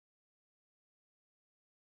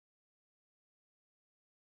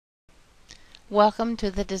Welcome to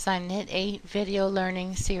the DesignaKnit 8 video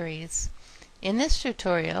learning series. In this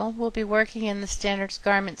tutorial, we'll be working in the standards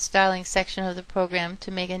garment styling section of the program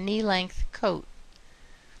to make a knee-length coat.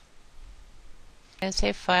 I'm going to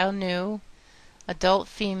say File New, Adult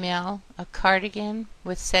Female, a cardigan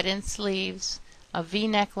with set-in sleeves, a V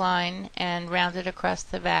neckline, and rounded across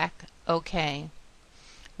the back. OK.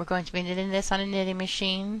 We're going to be knitting this on a knitting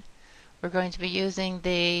machine. We're going to be using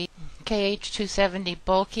the KH270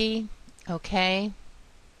 bulky. Okay,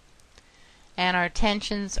 and our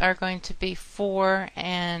tensions are going to be 4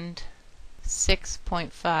 and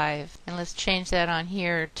 6.5, and let's change that on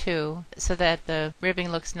here too so that the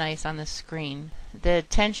ribbing looks nice on the screen. The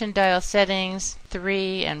tension dial settings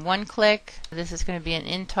 3 and 1 click. This is going to be an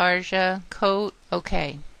intarsia coat.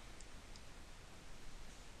 Okay,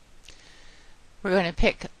 we're going to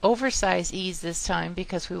pick oversized ease this time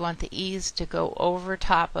because we want the ease to go over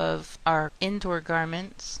top of our indoor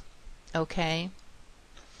garments. Okay,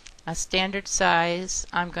 a standard size.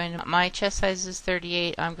 My chest size is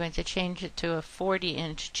 38. I'm going to change it to a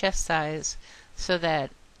 40-inch chest size so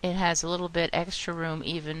that it has a little bit extra room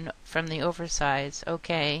even from the oversize.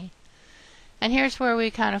 Okay, and here's where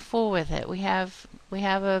we kind of fool with it. We have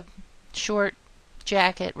a short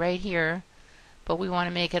jacket right here, but we want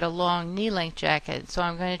to make it a long knee-length jacket. So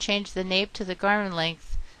I'm going to change the nape to the garment length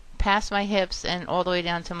past my hips and all the way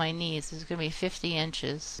down to my knees. This is going to be 50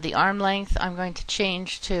 inches. The arm length I'm going to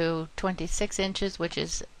change to 26 inches, which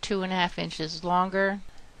is 2.5 inches longer.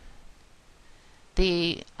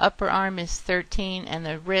 The upper arm is 13, and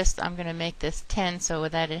the wrist I'm going to make this 10 so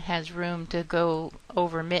that it has room to go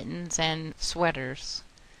over mittens and sweaters.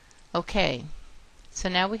 Okay, so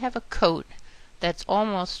now we have a coat that's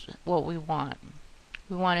almost what we want.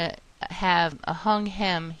 We want to have a hung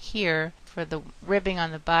hem here. For the ribbing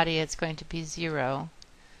on the body, it's going to be 0.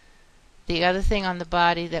 The other thing on the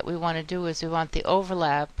body that we want to do is we want the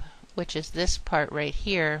overlap, which is this part right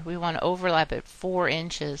here. We want to overlap at 4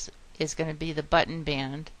 inches is going to be the button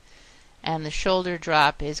band, and the shoulder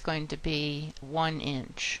drop is going to be 1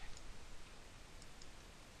 inch.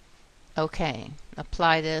 Okay,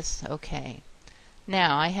 apply this. Okay.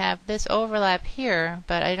 Now I have this overlap here,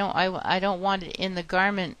 but I don't want it in the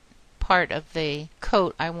garment part of the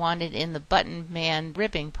coat. I want it in the button band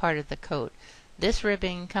ribbing part of the coat. This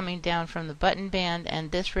ribbing coming down from the button band and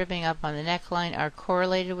this ribbing up on the neckline are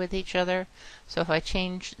correlated with each other. So if I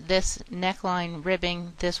change this neckline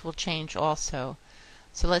ribbing, this will change also.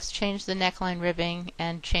 So let's change the neckline ribbing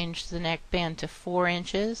and change the neckband to 4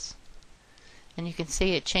 inches. And you can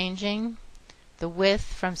see it changing. The width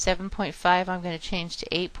from 7.5 I'm going to change to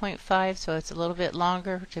 8.5, so it's a little bit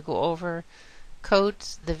longer to go over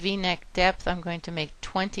coats. The V-neck depth I'm going to make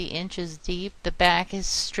 20 inches deep. The back is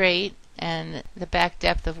straight and the back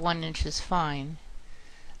depth of 1 inch is fine.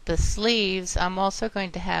 The sleeves, I'm also going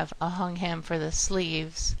to have a hung hem for the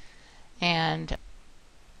sleeves, and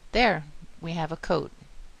there we have a coat.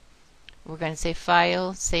 We're going to say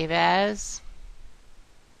File, Save As.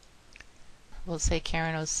 We'll say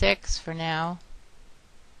Karen 06 for now.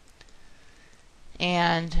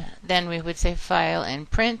 And then we would say File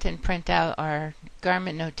and print out our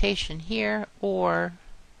garment notation here, or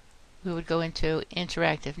we would go into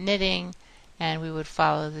interactive knitting and we would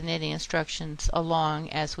follow the knitting instructions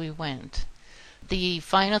along as we went. The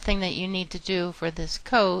final thing that you need to do for this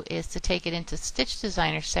coat is to take it into Stitch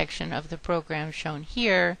Designer section of the program shown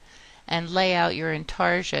here and lay out your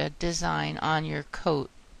intarsia design on your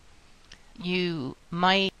coat. You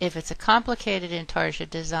might, if it's a complicated intarsia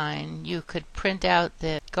design, you could print out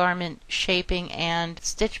the garment shaping and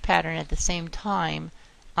stitch pattern at the same time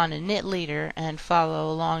on a knit leader and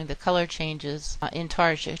follow along the color changes,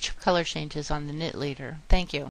 intarsia color changes on the knit leader. Thank you.